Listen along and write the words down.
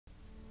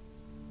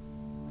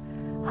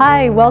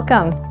Hi,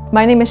 welcome.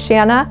 My name is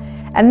Shanna,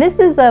 and this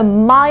is a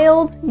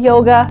mild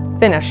yoga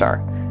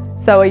finisher.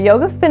 So a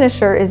yoga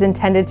finisher is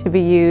intended to be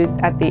used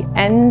at the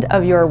end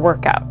of your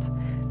workout.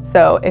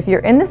 So if you're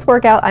in this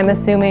workout, I'm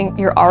assuming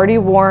you're already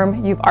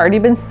warm, you've already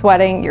been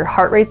sweating, your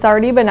heart rate's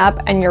already been up,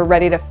 and you're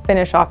ready to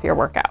finish off your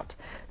workout.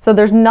 So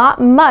there's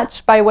not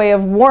much by way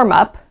of warm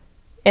up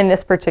in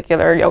this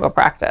particular yoga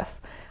practice.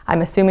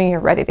 I'm assuming you're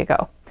ready to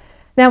go.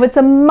 Now it's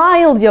a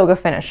mild yoga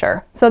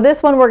finisher. So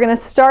this one we're going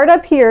to start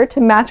up here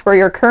to match where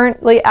you're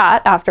currently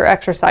at after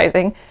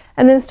exercising,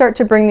 and then start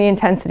to bring the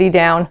intensity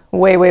down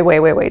way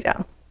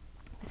down.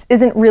 This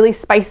isn't really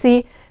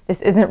spicy.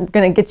 This isn't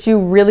going to get you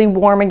really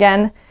warm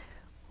again.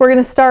 We're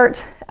going to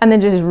start and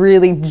then just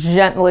really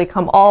gently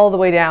come all the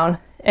way down,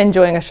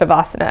 enjoying a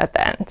shavasana at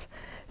the end.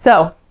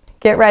 So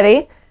get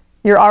ready.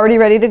 You're already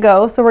ready to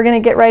go. So we're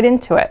going to get right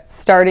into it,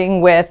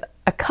 starting with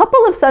a couple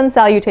of sun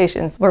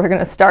salutations where we're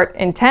going to start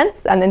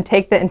intense and then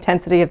take the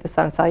intensity of the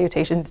sun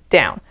salutations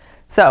down.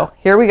 So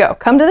here we go.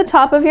 Come to the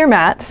top of your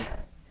mat.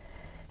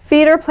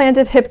 Feet are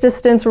planted hip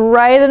distance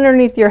right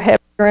underneath your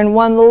hip. You're in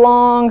one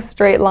long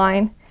straight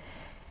line.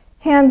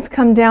 Hands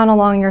come down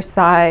along your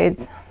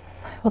sides.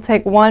 We'll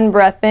take one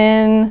breath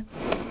in,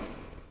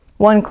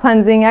 one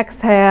cleansing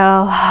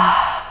exhale.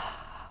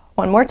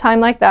 One more time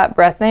like that.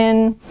 Breath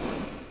in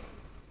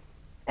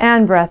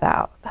and breath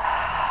out.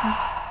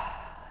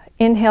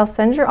 Inhale,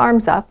 send your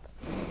arms up.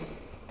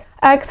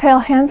 Exhale,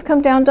 hands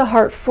come down to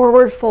heart,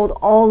 forward fold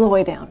all the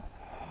way down.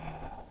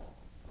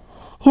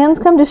 Hands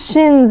come to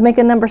shins, make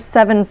a number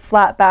 7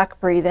 flat back,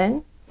 breathe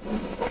in.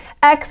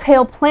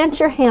 Exhale, plant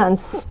your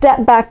hands,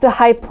 step back to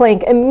high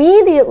plank.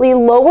 Immediately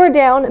lower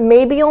down,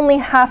 maybe only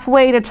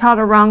halfway to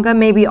chaturanga,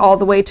 maybe all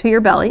the way to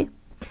your belly.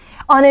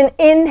 On an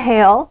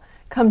inhale,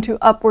 come to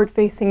upward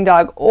facing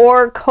dog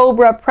or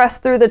cobra. Press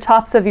through the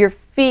tops of your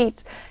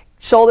feet.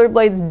 Shoulder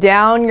blades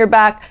down your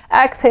back.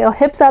 Exhale,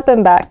 hips up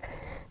and back.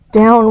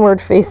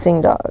 Downward facing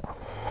dog.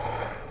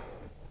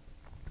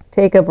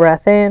 Take a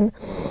breath in.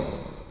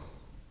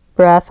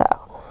 Breath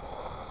out.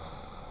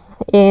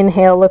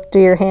 Inhale, look to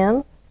your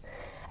hands.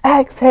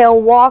 Exhale,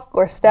 walk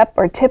or step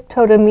or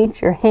tiptoe to meet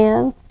your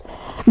hands.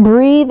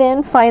 Breathe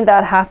in, find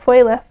that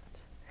halfway lift.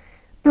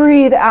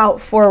 Breathe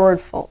out, forward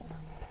fold.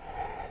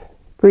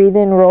 Breathe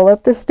in, roll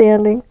up to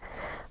standing.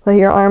 Let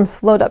your arms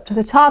float up to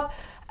the top.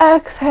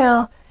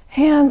 Exhale.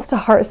 Hands to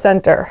heart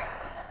center,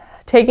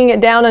 taking it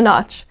down a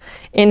notch.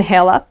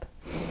 Inhale up.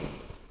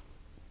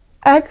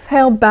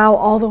 Exhale, bow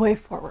all the way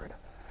forward.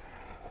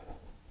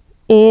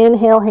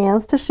 Inhale,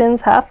 hands to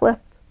shins, half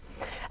lift.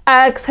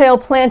 Exhale,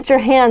 plant your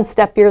hands,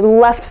 step your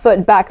left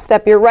foot back,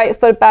 step your right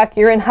foot back.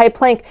 You're in high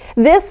plank.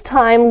 This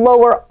time,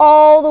 lower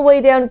all the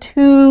way down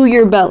to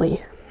your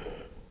belly.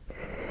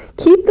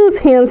 Keep those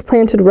hands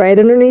planted right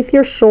underneath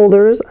your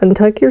shoulders.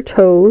 Untuck your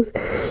toes.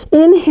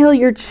 Inhale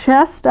your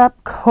chest up,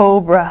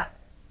 cobra.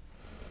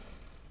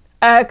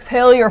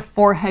 Exhale, your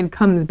forehead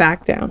comes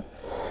back down.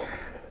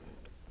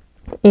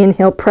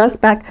 Inhale, press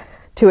back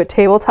to a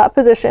tabletop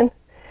position.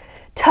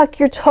 Tuck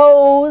your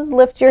toes,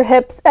 lift your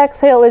hips.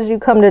 Exhale as you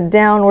come to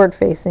downward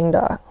facing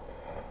dog.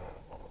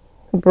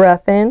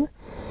 Breath in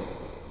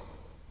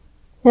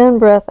and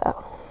breath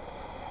out.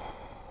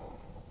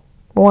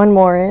 One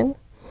more in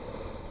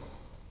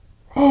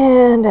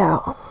and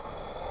out.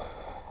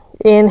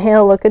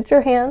 Inhale, look at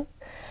your hands.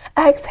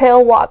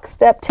 Exhale, walk,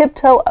 step,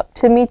 tiptoe up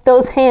to meet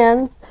those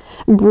hands.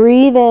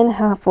 Breathe in,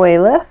 halfway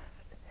lift.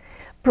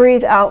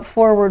 Breathe out,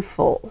 forward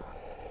fold.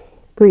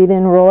 Breathe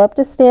in, roll up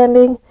to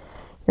standing.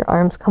 Your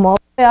arms come all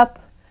the way up.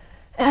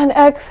 And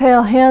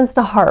exhale, hands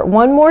to heart.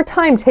 One more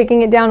time,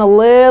 taking it down a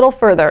little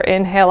further.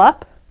 Inhale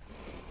up.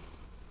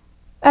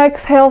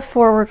 Exhale,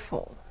 forward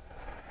fold.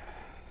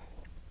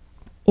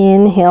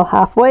 Inhale,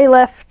 halfway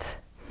lift.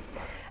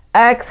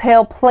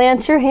 Exhale,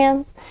 plant your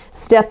hands.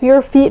 Step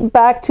your feet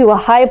back to a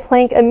high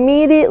plank.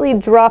 Immediately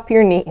drop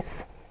your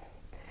knees.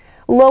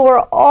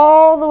 Lower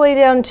all the way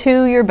down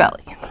to your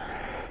belly.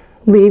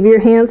 Leave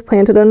your hands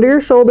planted under your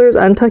shoulders.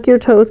 Untuck your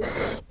toes.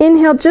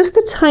 Inhale just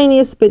the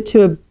tiniest bit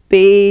to a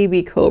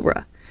baby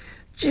cobra.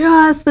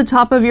 Just the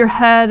top of your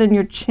head and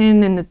your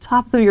chin and the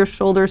tops of your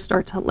shoulders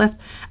start to lift.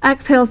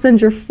 Exhale,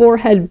 send your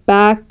forehead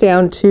back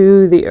down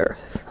to the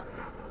earth.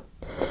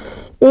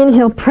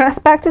 Inhale, press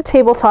back to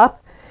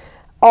tabletop.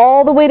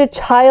 All the way to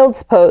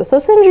child's pose. So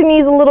send your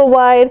knees a little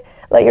wide.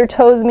 Let your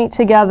toes meet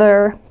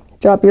together.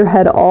 Drop your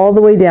head all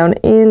the way down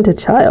into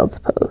child's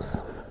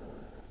pose.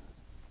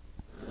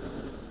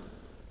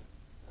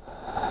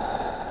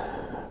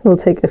 We'll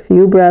take a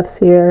few breaths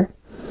here.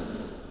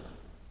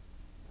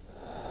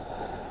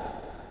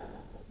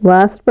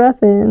 Last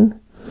breath in.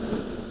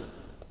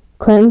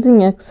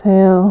 Cleansing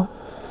exhale.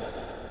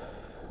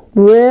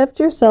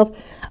 Lift yourself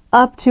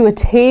up to a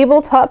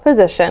tabletop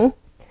position.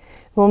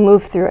 We'll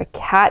move through a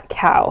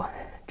cat-cow.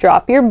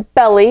 Drop your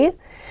belly.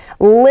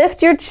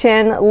 Lift your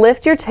chin,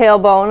 lift your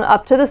tailbone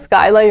up to the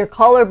sky. Let your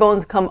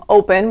collarbones come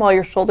open while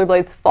your shoulder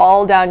blades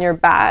fall down your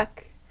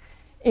back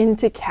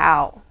into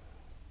cow.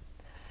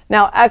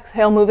 Now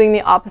exhale, moving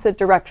the opposite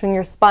direction.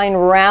 Your spine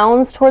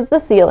rounds towards the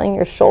ceiling,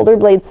 your shoulder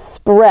blades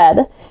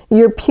spread,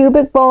 your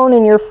pubic bone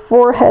and your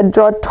forehead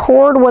draw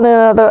toward one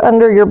another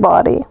under your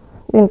body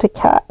into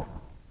cat.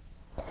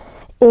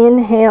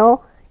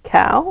 Inhale,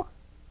 cow.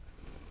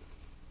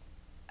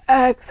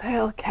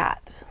 Exhale,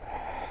 cat.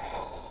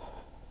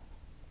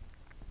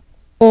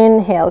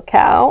 Inhale,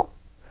 cow.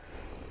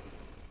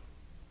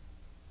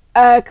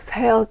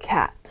 Exhale,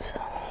 cat.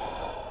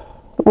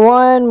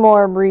 One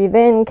more, breathe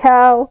in,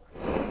 cow.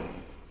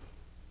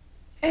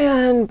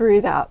 And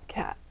breathe out,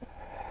 cat.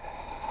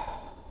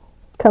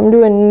 Come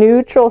to a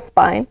neutral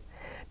spine.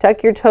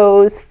 Tuck your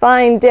toes,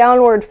 find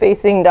downward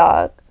facing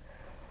dog.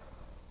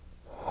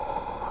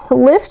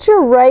 Lift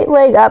your right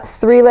leg up,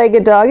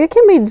 three-legged dog. It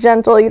can be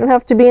gentle, you don't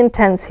have to be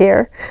intense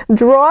here.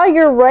 Draw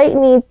your right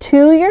knee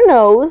to your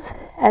nose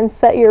and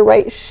set your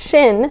right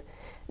shin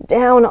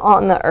down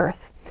on the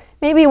earth.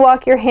 Maybe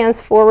walk your hands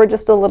forward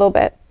just a little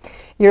bit.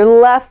 Your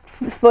left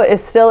foot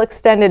is still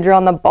extended, you're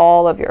on the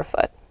ball of your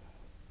foot.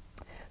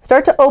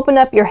 Start to open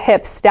up your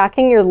hips,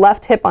 stacking your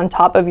left hip on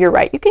top of your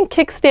right. You can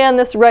kickstand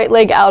this right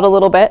leg out a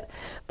little bit,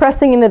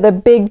 pressing into the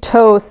big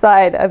toe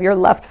side of your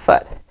left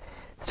foot.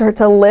 Start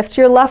to lift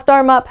your left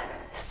arm up,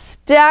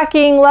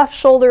 stacking left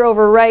shoulder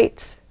over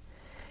right.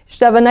 You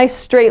should have a nice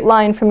straight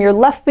line from your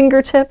left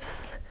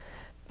fingertips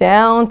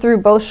down through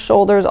both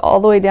shoulders all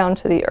the way down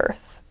to the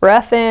earth.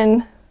 Breath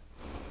in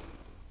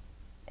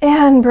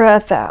and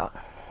breath out.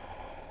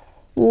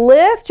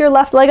 Lift your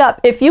left leg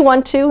up if you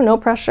want to, no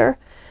pressure.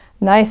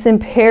 Nice and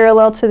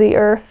parallel to the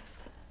earth.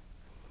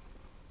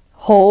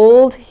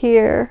 Hold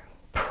here.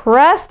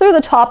 Press through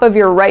the top of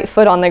your right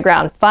foot on the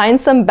ground.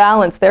 Find some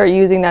balance there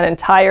using that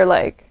entire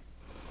leg.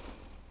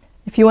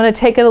 If you want to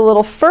take it a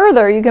little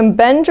further, you can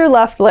bend your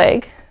left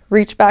leg,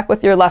 reach back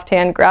with your left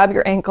hand, grab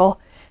your ankle,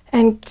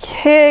 and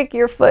kick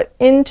your foot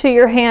into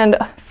your hand,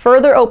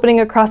 further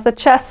opening across the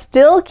chest.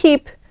 Still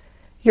keep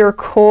your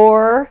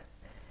core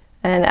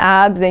and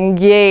abs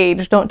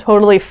engaged. Don't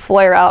totally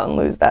flare out and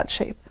lose that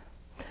shape.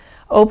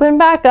 Open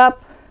back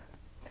up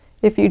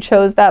if you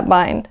chose that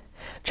bind.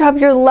 Drop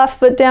your left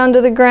foot down to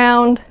the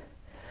ground.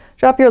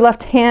 Drop your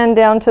left hand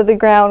down to the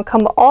ground.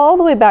 Come all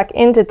the way back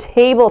into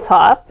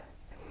tabletop.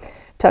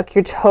 Tuck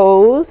your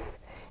toes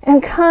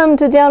and come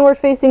to downward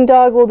facing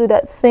dog. We'll do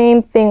that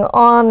same thing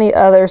on the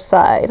other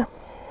side.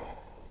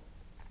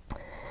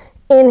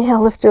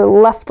 Inhale, lift your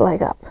left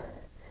leg up.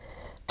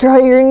 Draw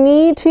your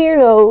knee to your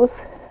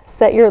nose.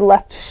 Set your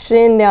left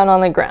shin down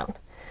on the ground.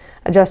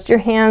 Adjust your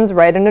hands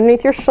right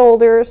underneath your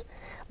shoulders.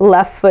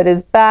 Left foot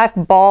is back,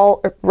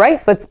 right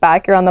foot's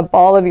back. You're on the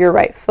ball of your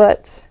right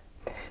foot.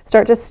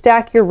 Start to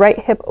stack your right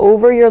hip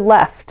over your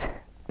left.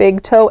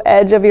 Big toe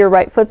edge of your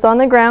right foot's on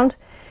the ground.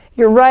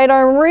 Your right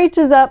arm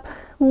reaches up.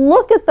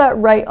 Look at that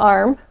right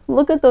arm.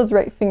 Look at those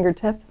right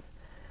fingertips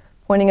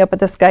pointing up at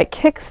the sky.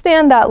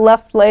 Kickstand that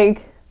left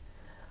leg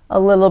a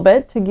little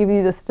bit to give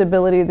you the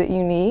stability that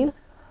you need.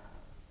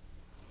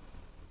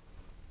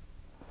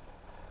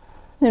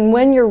 And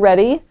when you're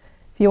ready,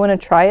 if you want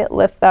to try it,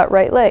 lift that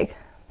right leg.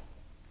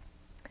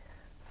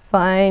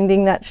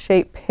 Finding that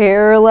shape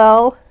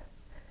parallel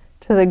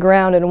to the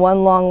ground in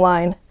one long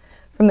line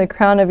from the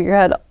crown of your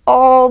head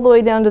all the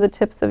way down to the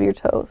tips of your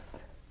toes.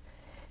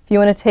 If you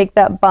want to take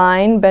that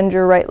bind, bend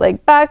your right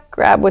leg back,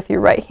 grab with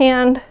your right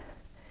hand,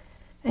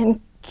 and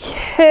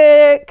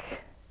kick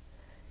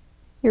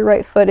your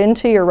right foot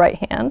into your right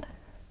hand.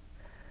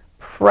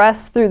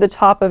 Press through the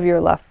top of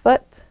your left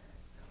foot.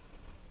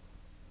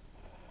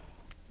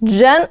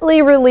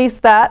 Gently release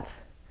that.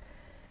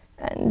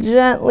 And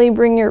gently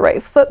bring your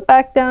right foot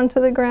back down to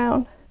the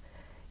ground.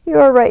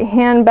 Your right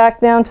hand back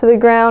down to the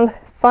ground,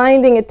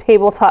 finding a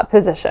tabletop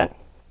position.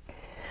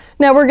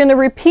 Now we're going to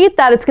repeat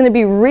that. It's going to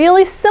be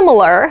really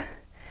similar,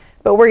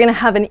 but we're going to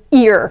have an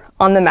ear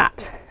on the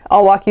mat.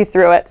 I'll walk you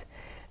through it.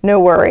 No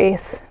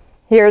worries.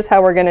 Here's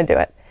how we're going to do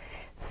it.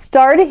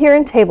 Start here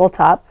in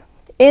tabletop.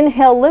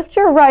 Inhale, lift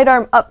your right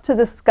arm up to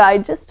the sky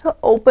just to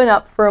open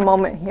up for a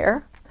moment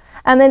here.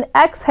 And then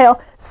exhale,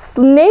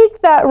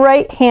 snake that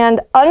right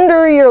hand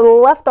under your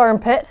left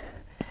armpit.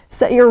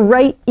 Set your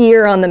right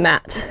ear on the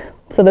mat.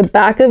 So the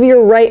back of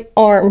your right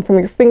arm from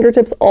your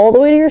fingertips all the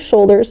way to your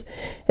shoulders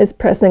is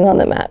pressing on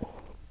the mat.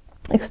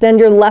 Extend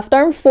your left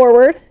arm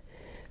forward.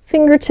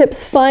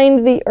 Fingertips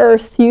find the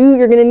earth.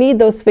 You're going to need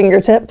those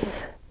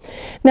fingertips.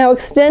 Now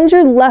extend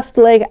your left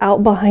leg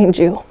out behind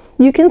you.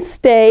 You can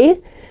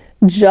stay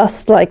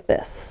just like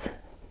this.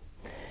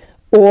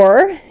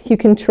 Or you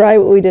can try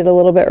what we did a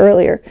little bit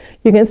earlier.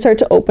 You can start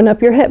to open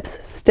up your hips.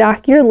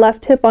 Stack your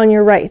left hip on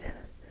your right.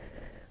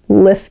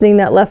 Lifting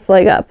that left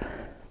leg up.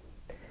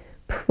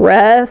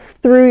 Press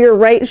through your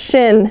right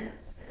shin.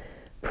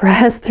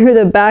 Press through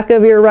the back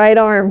of your right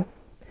arm.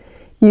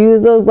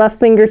 Use those left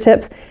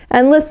fingertips.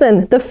 And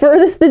listen, the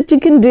furthest that you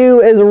can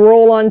do is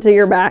roll onto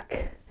your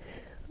back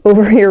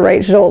over your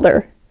right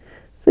shoulder.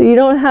 So you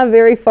don't have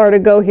very far to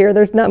go here.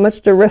 There's not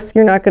much to risk.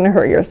 You're not going to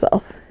hurt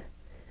yourself.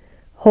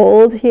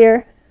 Hold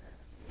here.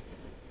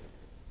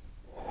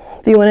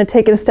 If you want to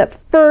take it a step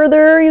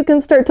further, you can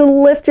start to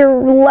lift your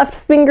left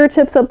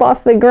fingertips up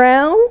off the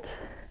ground.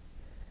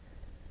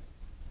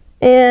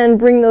 And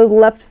bring those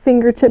left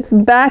fingertips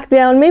back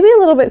down, maybe a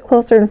little bit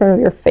closer in front of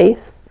your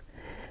face.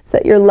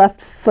 Set your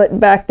left foot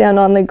back down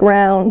on the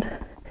ground.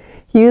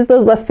 Use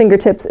those left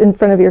fingertips in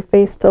front of your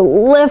face to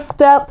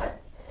lift up,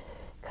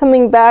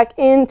 coming back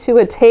into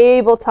a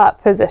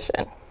tabletop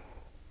position.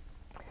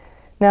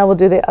 Now we'll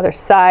do the other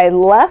side.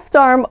 Left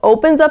arm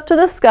opens up to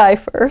the sky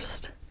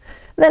first.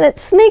 Then it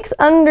snakes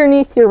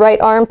underneath your right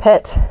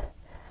armpit.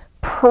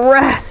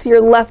 Press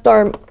your left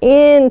arm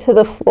into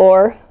the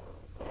floor.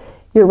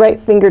 Your right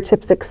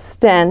fingertips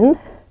extend.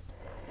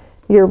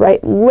 Your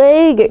right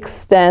leg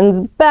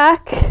extends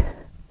back.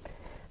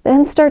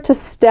 Then start to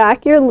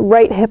stack your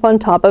right hip on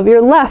top of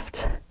your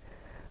left,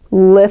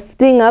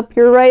 lifting up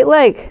your right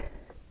leg.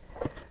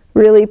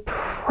 Really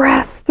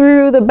press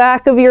through the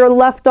back of your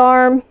left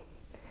arm.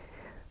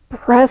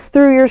 Press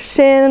through your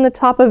shin and the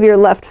top of your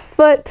left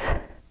foot.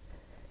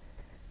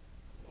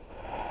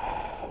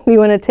 You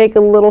want to take a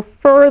little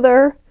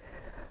further.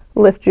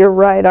 Lift your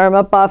right arm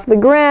up off the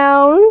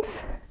ground.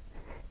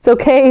 It's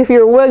okay if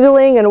you're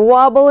wiggling and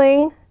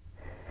wobbling.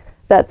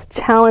 That's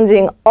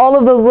challenging all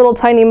of those little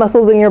tiny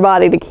muscles in your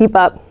body to keep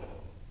up.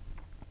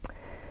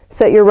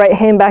 Set your right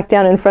hand back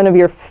down in front of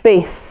your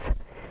face.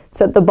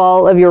 Set the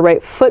ball of your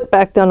right foot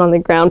back down on the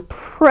ground.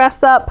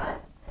 Press up,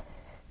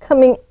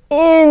 coming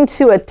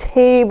into a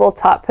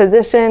tabletop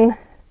position.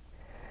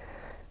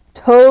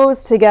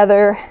 Toes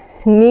together,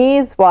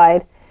 knees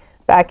wide,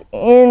 back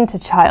into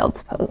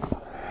child's pose.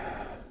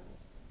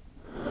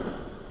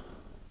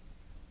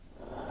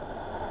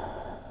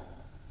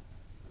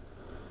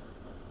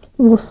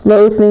 We'll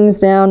slow things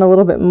down a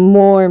little bit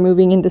more,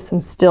 moving into some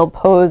still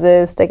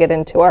poses to get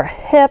into our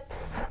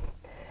hips.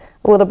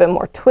 A little bit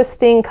more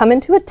twisting. Come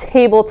into a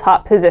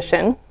tabletop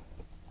position.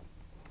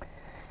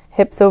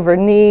 Hips over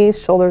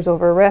knees, shoulders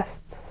over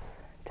wrists.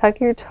 Tuck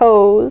your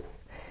toes.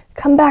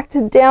 Come back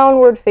to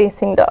downward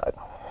facing dog.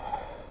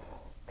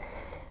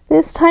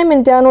 This time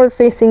in downward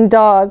facing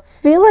dog,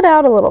 feel it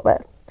out a little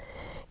bit.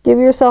 Give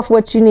yourself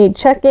what you need.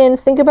 Check in,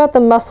 think about the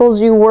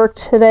muscles you worked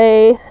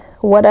today,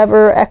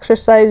 whatever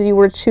exercise you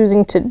were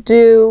choosing to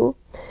do.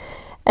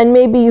 And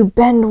maybe you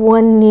bend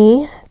one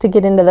knee to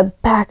get into the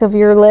back of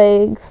your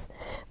legs.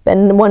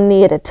 Bend one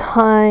knee at a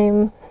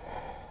time.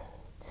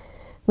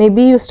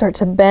 Maybe you start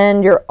to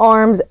bend your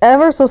arms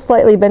ever so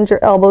slightly. Bend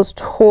your elbows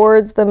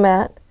towards the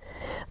mat.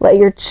 Let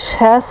your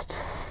chest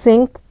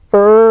sink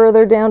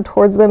further down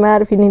towards the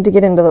mat if you need to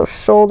get into those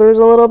shoulders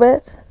a little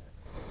bit.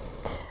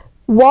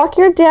 Walk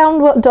your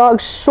down dog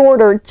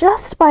shorter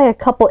just by a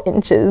couple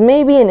inches,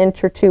 maybe an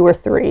inch or 2 or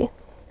 3.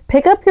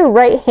 Pick up your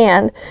right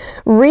hand,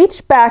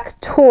 reach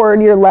back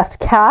toward your left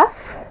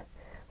calf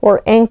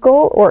or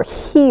ankle or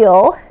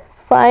heel,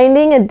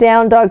 finding a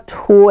down dog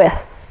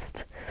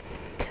twist.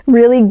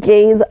 Really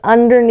gaze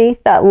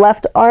underneath that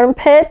left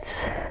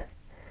armpit.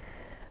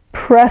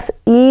 Press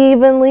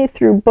evenly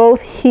through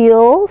both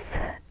heels.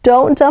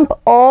 Don't dump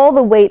all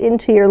the weight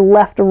into your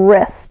left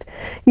wrist.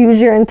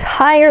 Use your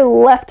entire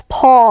left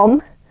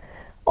palm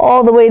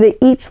all the way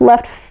to each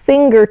left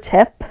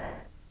fingertip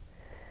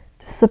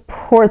to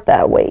support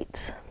that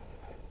weight.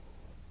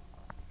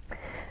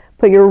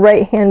 Put your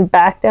right hand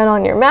back down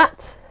on your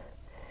mat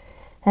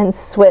and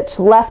switch.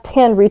 Left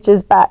hand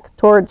reaches back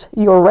towards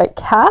your right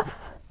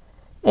calf,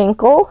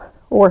 ankle,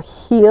 or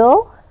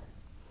heel.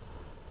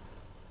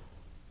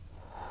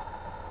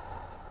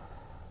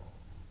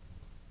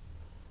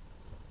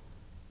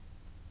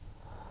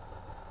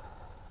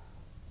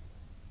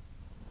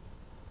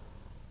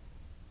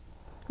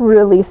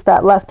 Release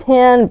that left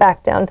hand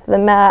back down to the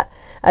mat.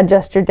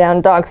 Adjust your down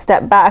dog,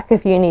 step back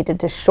if you needed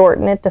to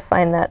shorten it to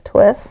find that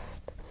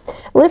twist.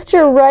 Lift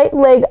your right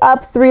leg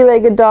up,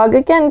 three-legged dog.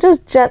 Again,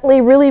 just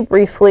gently, really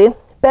briefly.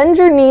 Bend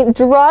your knee,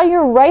 draw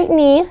your right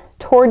knee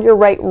toward your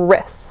right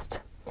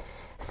wrist.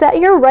 Set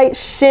your right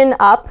shin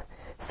up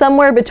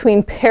somewhere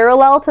between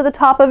parallel to the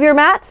top of your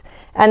mat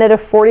and at a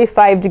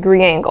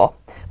 45-degree angle.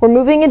 We're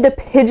moving into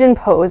pigeon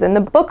pose, and the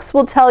books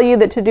will tell you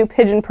that to do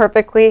pigeon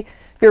perfectly,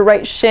 your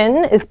right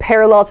shin is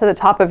parallel to the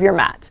top of your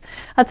mat.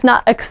 That's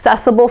not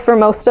accessible for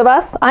most of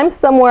us. I'm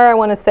somewhere, I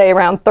want to say,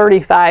 around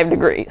 35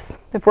 degrees,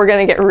 if we're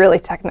going to get really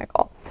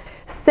technical.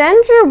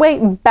 Send your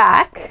weight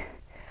back.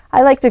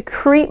 I like to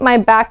creep my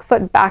back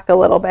foot back a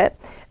little bit.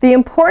 The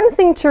important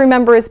thing to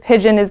remember as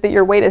pigeon is that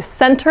your weight is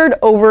centered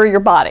over your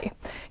body.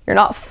 You're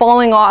not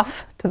falling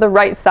off to the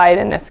right side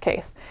in this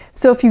case.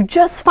 So if you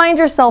just find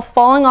yourself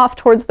falling off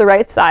towards the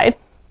right side,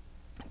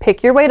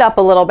 pick your weight up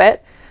a little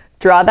bit,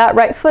 draw that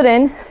right foot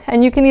in,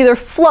 and you can either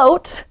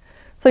float,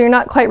 so you're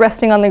not quite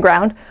resting on the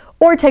ground,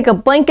 or take a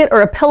blanket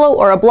or a pillow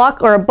or a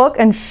block or a book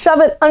and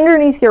shove it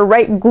underneath your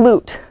right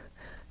glute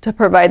to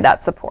provide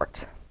that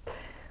support.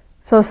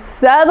 So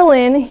settle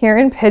in here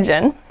in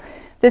pigeon.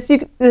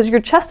 Your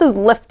chest is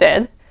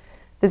lifted.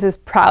 This is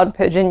proud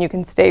pigeon. You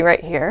can stay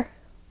right here.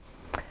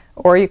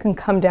 Or you can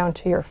come down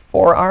to your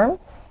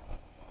forearms.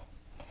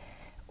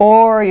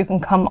 Or you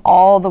can come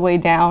all the way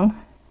down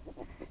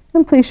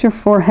and place your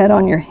forehead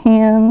on your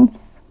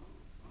hands.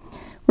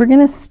 We're going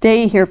to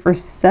stay here for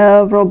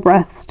several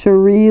breaths to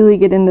really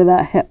get into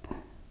that hip.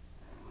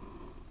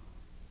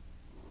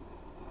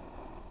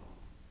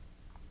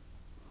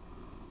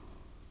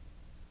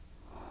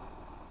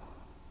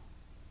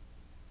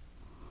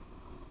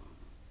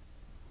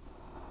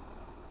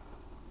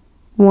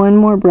 One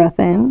more breath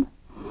in.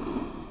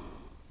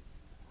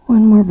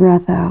 One more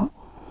breath out.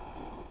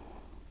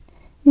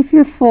 If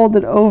you're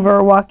folded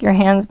over, walk your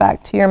hands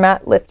back to your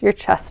mat, lift your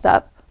chest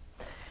up.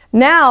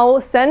 Now,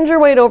 send your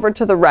weight over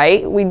to the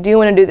right. We do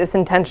want to do this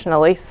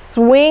intentionally.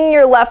 Swing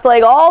your left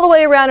leg all the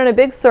way around in a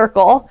big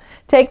circle.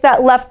 Take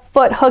that left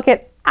foot, hook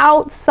it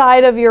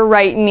outside of your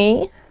right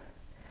knee.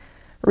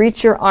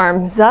 Reach your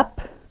arms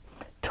up.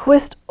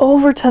 Twist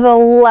over to the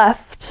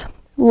left.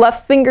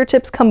 Left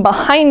fingertips come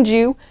behind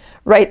you.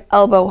 Right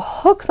elbow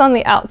hooks on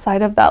the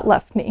outside of that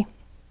left knee.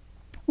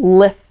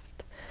 Lift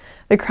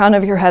the crown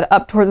of your head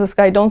up towards the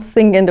sky. Don't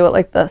sink into it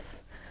like this.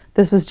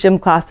 This was gym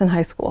class in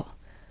high school.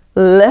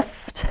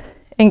 Lift,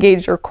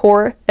 engage your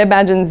core.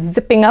 Imagine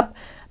zipping up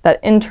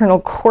that internal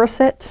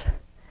corset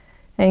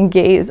and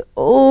gaze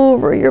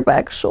over your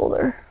back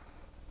shoulder.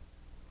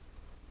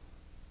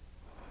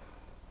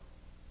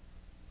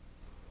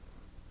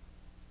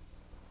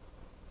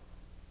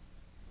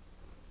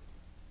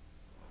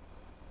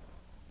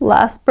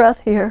 Last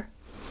breath here.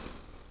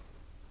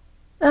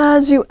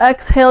 As you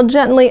exhale,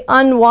 gently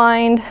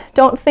unwind.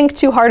 Don't think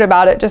too hard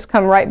about it. Just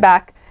come right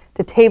back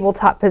to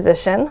tabletop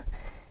position,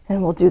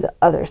 and we'll do the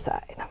other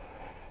side.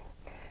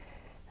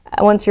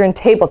 Once you're in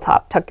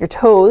tabletop, tuck your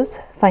toes,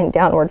 find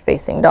downward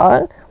facing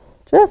dog.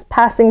 Just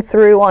passing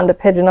through onto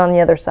pigeon on the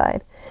other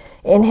side.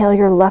 Inhale,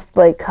 your left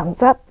leg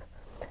comes up,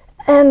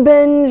 and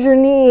bend your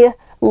knee.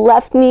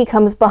 Left knee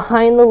comes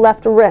behind the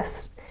left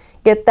wrist.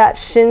 Get that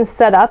shin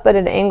set up at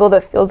an angle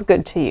that feels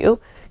good to you.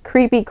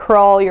 Creepy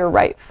crawl your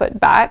right foot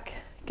back.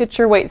 Get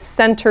your weight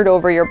centered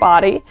over your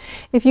body.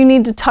 If you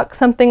need to tuck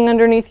something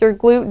underneath your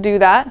glute, do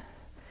that.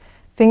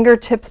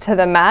 Fingertips to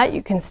the mat.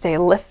 You can stay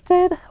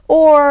lifted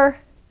or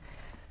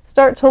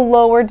start to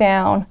lower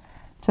down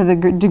to the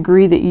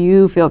degree that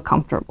you feel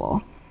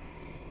comfortable.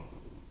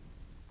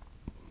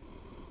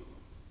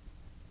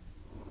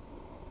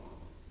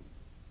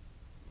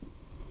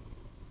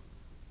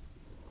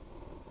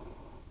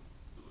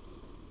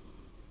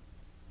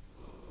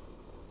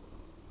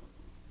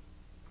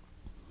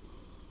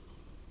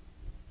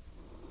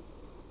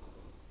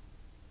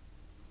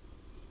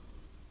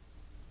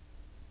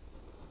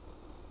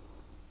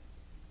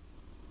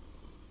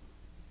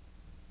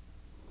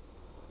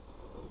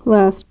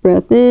 Last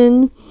breath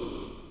in,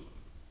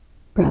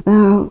 breath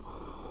out.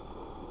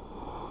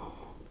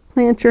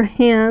 Plant your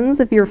hands.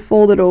 If you're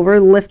folded over,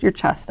 lift your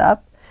chest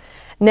up.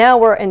 Now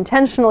we're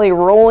intentionally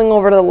rolling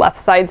over to the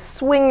left side.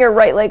 Swing your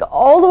right leg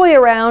all the way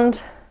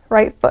around.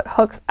 Right foot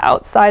hooks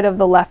outside of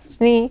the left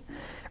knee.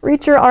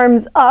 Reach your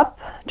arms up.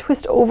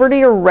 Twist over to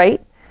your right.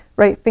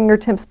 Right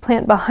fingertips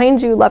plant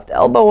behind you. Left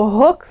elbow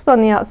hooks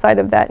on the outside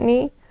of that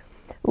knee.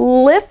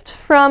 Lift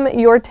from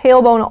your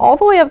tailbone all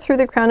the way up through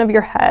the crown of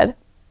your head.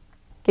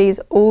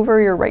 Gaze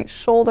over your right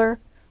shoulder.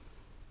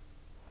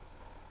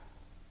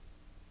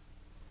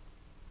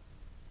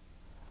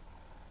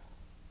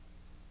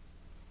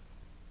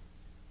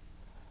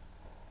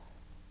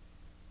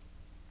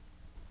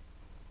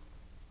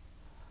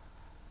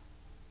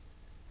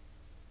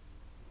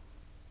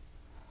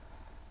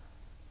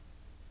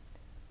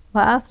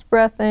 Last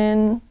breath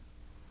in.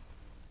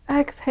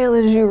 Exhale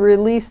as you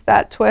release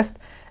that twist.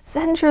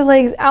 Send your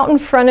legs out in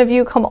front of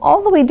you. Come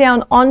all the way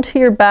down onto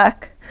your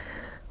back.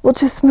 We'll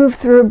just move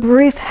through a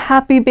brief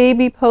happy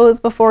baby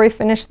pose before we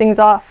finish things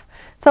off.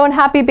 So in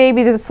happy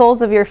baby, the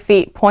soles of your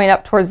feet point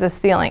up towards the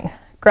ceiling.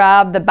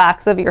 Grab the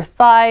backs of your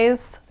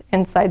thighs,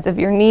 insides of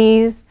your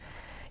knees,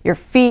 your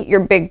feet,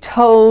 your big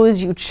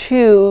toes, you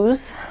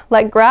choose.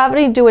 Let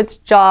gravity do its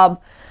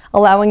job,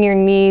 allowing your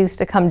knees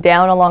to come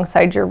down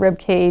alongside your rib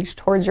cage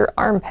towards your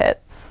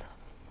armpits.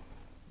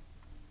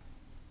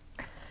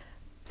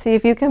 See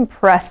if you can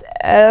press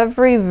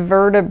every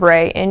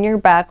vertebrae in your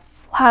back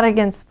flat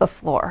against the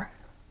floor.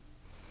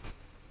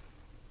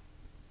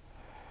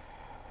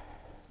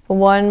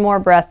 One more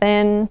breath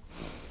in.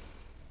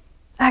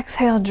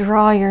 Exhale,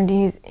 draw your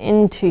knees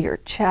into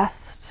your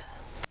chest.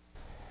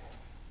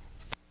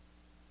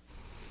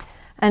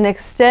 And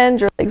extend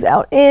your legs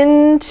out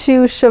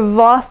into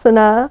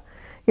Shavasana.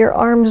 Your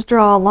arms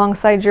draw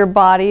alongside your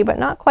body, but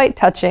not quite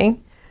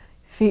touching.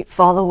 Feet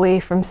fall away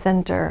from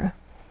center.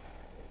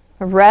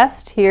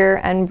 Rest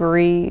here and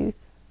breathe.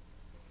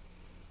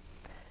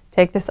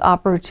 Take this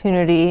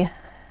opportunity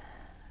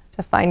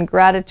to find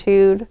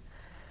gratitude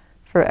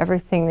for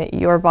everything that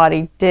your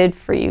body did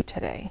for you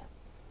today.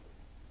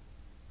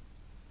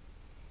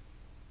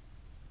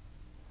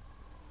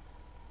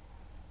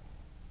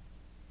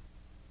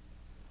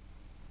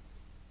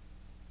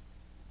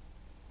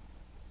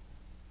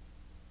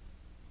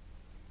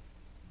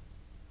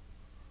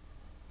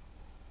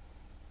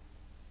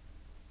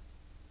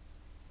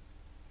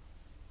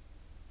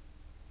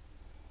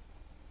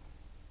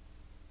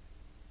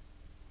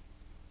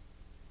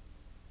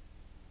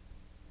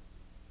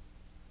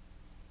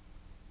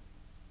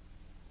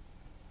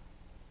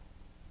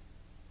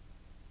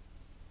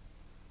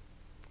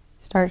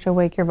 Start to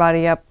wake your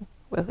body up,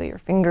 wiggle your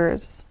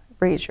fingers,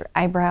 raise your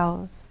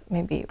eyebrows,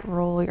 maybe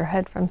roll your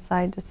head from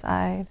side to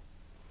side.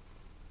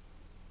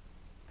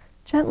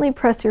 Gently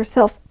press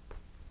yourself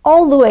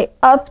all the way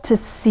up to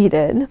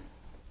seated.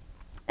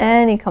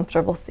 Any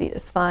comfortable seat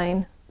is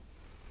fine.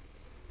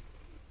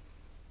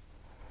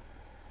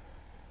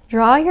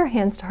 Draw your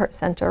hands to heart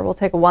center. We'll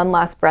take one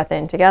last breath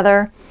in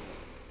together.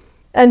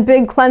 And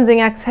big cleansing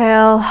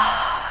exhale.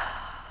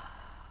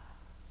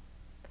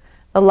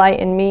 The light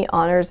in me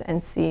honors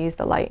and sees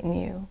the light in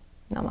you.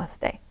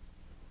 Namaste.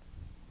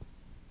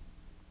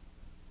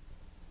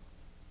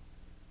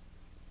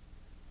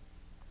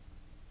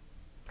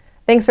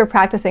 Thanks for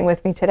practicing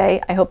with me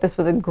today. I hope this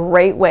was a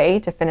great way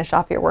to finish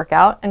off your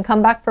workout, and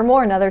come back for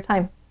more another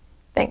time.